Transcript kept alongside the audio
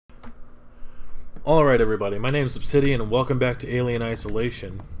Alright everybody, my name is Obsidian and welcome back to Alien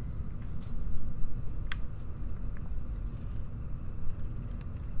Isolation.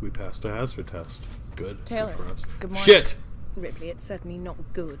 We passed a hazard test. Good. Taylor, Good for us. good morning. Shit! Ripley, it's certainly not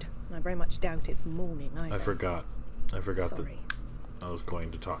good. I very much doubt it's morning either. I forgot Sorry. that I was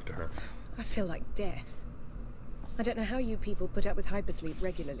going to talk to her. I feel like death. I don't know how you people put up with hypersleep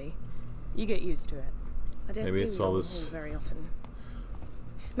regularly. You get used to it. I don't Maybe do it's all long this haul very often.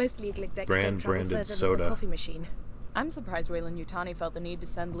 Most legal execs don't travel branded further soda. than the coffee machine. I'm surprised Weyland-Yutani felt the need to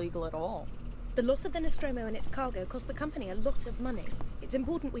send legal at all. The loss of the Nostromo and its cargo cost the company a lot of money. It's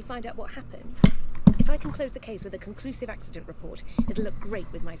important we find out what happened. If I can close the case with a conclusive accident report, it'll look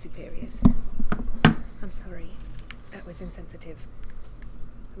great with my superiors. I'm sorry. That was insensitive.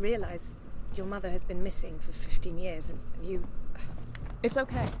 I realize your mother has been missing for 15 years and you... It's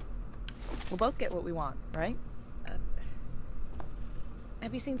okay. We'll both get what we want, right?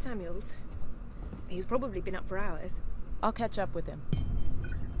 Have you seen Samuels? He's probably been up for hours. I'll catch up with him.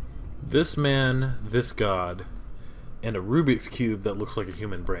 This man, this god, and a Rubik's Cube that looks like a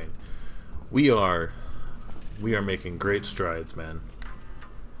human brain. We are making great strides, man.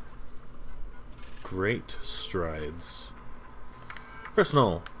 Great strides.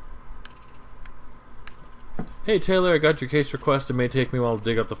 Personal. Hey Taylor, I got your case request. It may take me a while to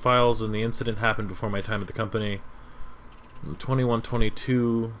dig up the files, and the incident happened before my time at the company.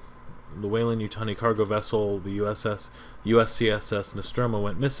 2122, the Weyland-Yutani cargo vessel, the USCSS Nostromo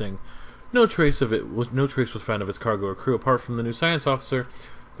went missing. No trace was found of its cargo or crew apart from the new science officer.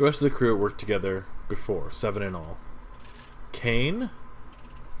 The rest of the crew worked together before, 7 in all. Kane?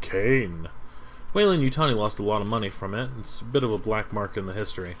 Weyland-Yutani lost a lot of money from it. It's a bit of a black mark in the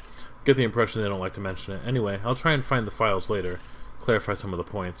history. Get the impression they don't like to mention it. Anyway, I'll try and find the files later, clarify some of the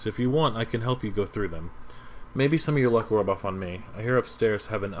points. If you want, I can help you go through them. Maybe some of your luck will rub off on me. I hear upstairs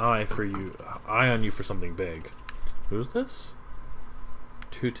have an eye on you for something big. Who's this?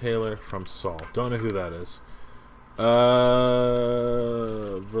 To Taylor from Saul. Don't know who that is.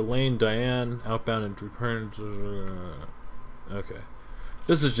 Verlaine, Diane, outbound and returned. Okay.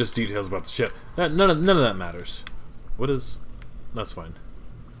 This is just details about the ship. None of that matters. What is... That's fine.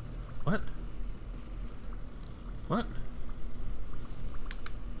 What? What?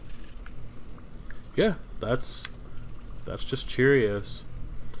 Yeah, that's just Cheerios.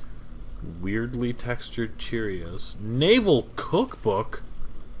 Weirdly textured Cheerios. Naval Cookbook?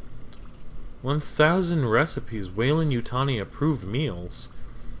 1,000 recipes. Weyland-Yutani approved meals.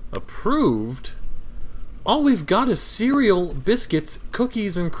 Approved? All we've got is cereal, biscuits,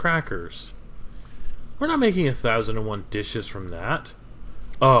 cookies, and crackers. We're not making 1,001 dishes from that.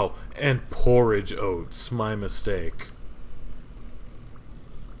 Oh, and porridge oats. My mistake.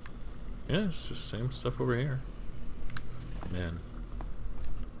 Yeah, it's just the same stuff over here. Man.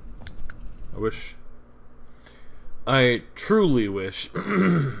 I truly wish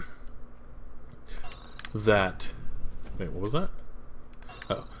that... Wait, what was that?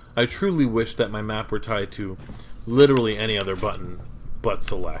 Oh. I truly wish that my map were tied to literally any other button but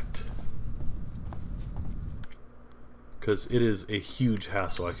select. Because it is a huge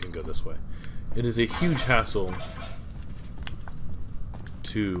hassle. I can go this way. It is a huge hassle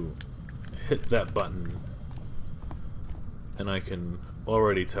to hit that button, and I can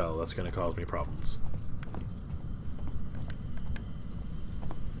already tell that's going to cause me problems.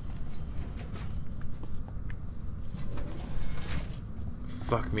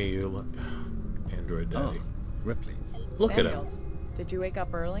 Fuck me, you look. Android Daddy. Oh, Ripley. Look Samuels, at him. did you wake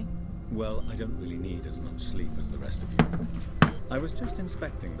up early? Well, I don't really need as much sleep as the rest of you. I was just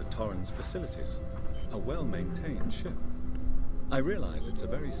inspecting the Torrens facilities. A well-maintained ship. I realize it's a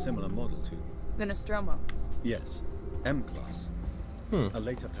very similar model to... The Nostromo. Yes, M-Class. A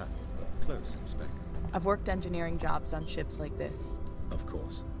later pattern, but close in spec. I've worked engineering jobs on ships like this. Of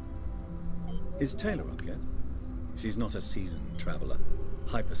course. Is Taylor up yet? She's not a seasoned traveler.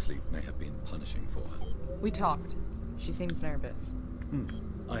 Hypersleep may have been punishing for her. We talked. She seems nervous.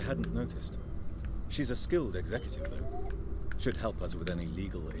 I hadn't noticed. She's a skilled executive, though. Should help us with any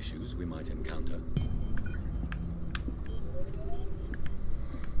legal issues we might encounter.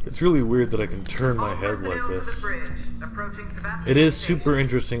 It's really weird that I can turn my head like this. It is super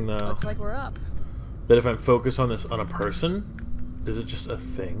interesting, though. Looks like we're up. That if I'm focused on this on a person, is it just a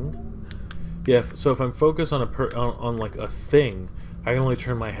thing? Yeah. So if I'm focused on on like a thing, I can only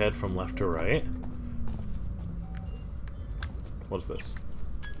turn my head from left to right. What's this?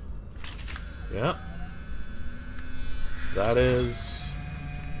 Yeah. That is.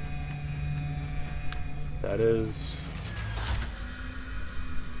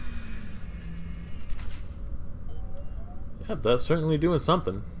 Yep, that's certainly doing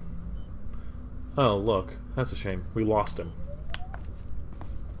something. Oh, look. That's a shame. We lost him.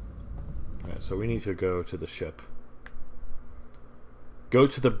 Alright, so we need to go to the ship. Go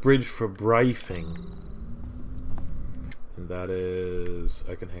to the bridge for briefing. And that is...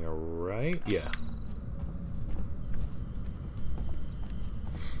 I can hang a right? Yeah.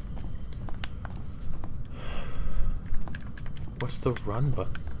 What's the run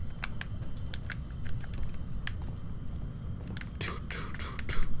button?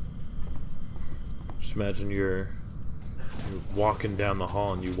 Just imagine you're walking down the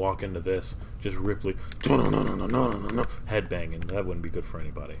hall and you walk into this, just Ripley head banging. That wouldn't be good for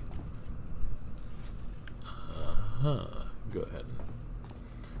anybody. Go ahead and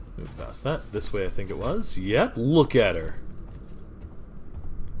move past that. This way I think it was. Yep, look at her.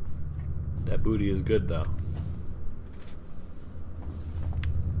 That booty is good though.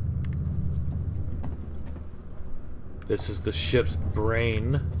 This is the ship's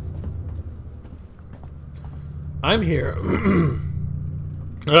brain. I'm here.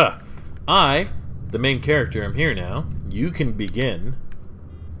 I, the main character, am here now. You can begin.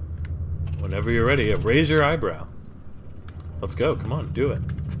 Whenever you're ready, raise your eyebrow. Let's go. Come on, do it.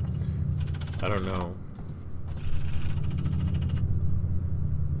 I don't know.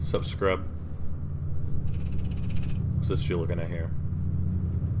 Sup, scrub? What's this you're looking at here?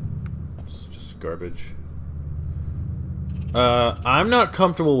 It's just garbage. I'm not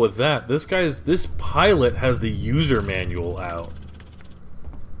comfortable with that. This pilot has the user manual out.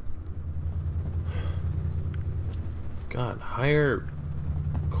 God, hire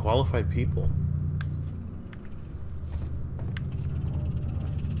qualified people.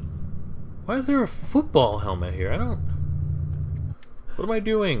 Why is there a football helmet here? I don't... What am I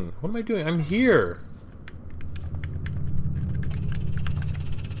doing? What am I doing? I'm here.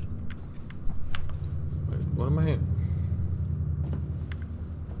 Wait, what am I...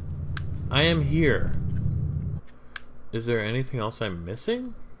 I am here. Is there anything else I'm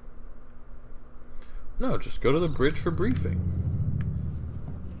missing? No, just go to the bridge for briefing.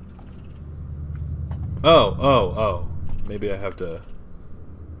 Oh. Maybe I have to...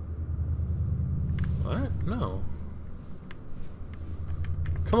 What? No.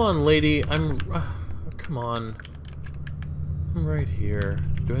 Come on, lady. Come on. I'm right here.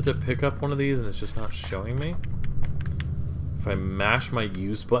 Do I have to pick up one of these and it's just not showing me? If I mash my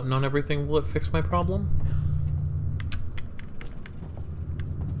use button on everything, will it fix my problem?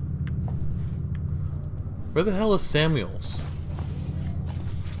 Where the hell is Samuels?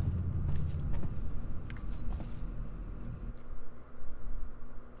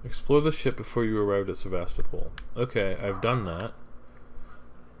 Explore the ship before you arrived at Sevastopol. Okay, I've done that.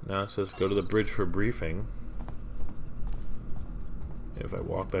 Now it says go to the bridge for briefing. If I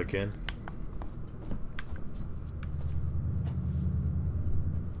walk back in.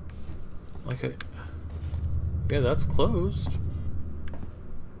 Okay. Yeah, that's closed.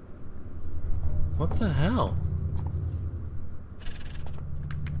 What the hell?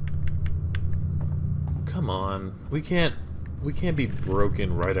 Come on. We can't be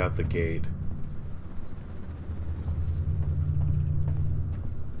broken right out the gate.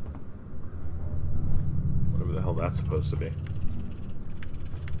 Whatever the hell that's supposed to be.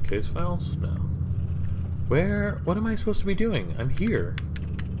 Case files? No. What am I supposed to be doing? I'm here.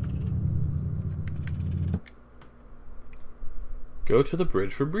 Go to the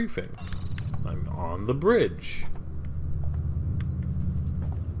bridge for briefing. I'm on the bridge.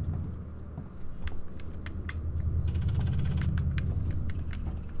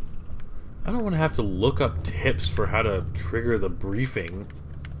 I don't want to have to look up tips for how to trigger the briefing.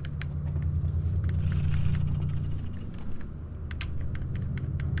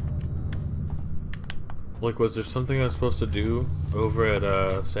 Like, was there something I was supposed to do over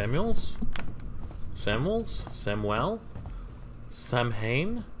at Samuels? Samuels? Samuel?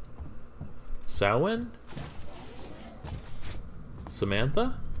 Samhain? Samhain?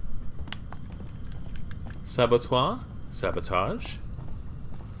 Samantha? Saboteur? Sabotage?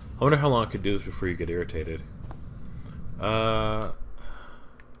 I wonder how long I could do this before you get irritated. Yeah,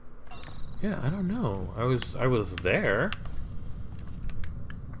 I don't know. I was there.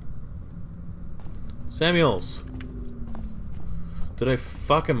 Samuels! Did I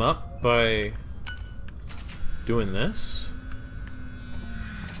fuck him up by doing this?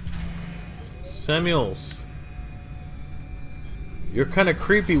 Samuels! You're kind of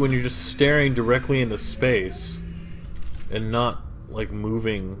creepy when you're just staring directly into space and not, like,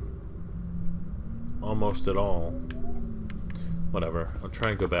 moving almost at all. Whatever. I'll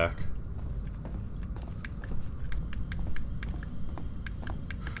try and go back.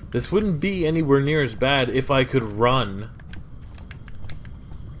 This wouldn't be anywhere near as bad if I could run.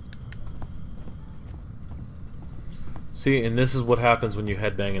 See, and this is what happens when you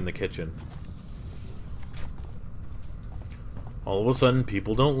headbang in the kitchen. All of a sudden,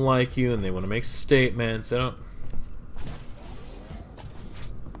 people don't like you, and they want to make statements. They don't...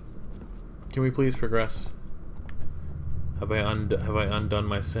 Can we please progress? Have I undone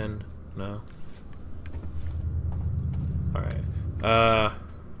my sin? No? Alright.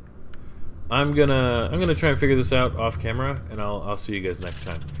 I'm gonna try and figure this out off camera, and I'll see you guys next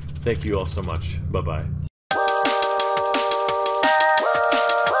time. Thank you all so much. Bye-bye.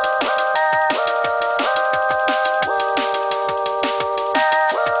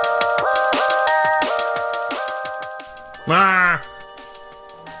 Ah!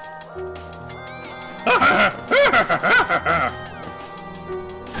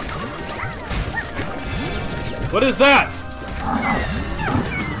 What is that?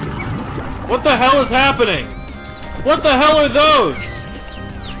 What the hell is happening? What the hell are those?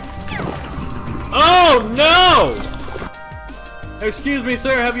 Oh no! Excuse me,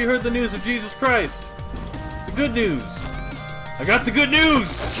 sir, have you heard the news of Jesus Christ? The good news. I got the good news!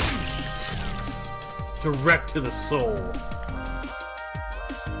 Direct to the soul.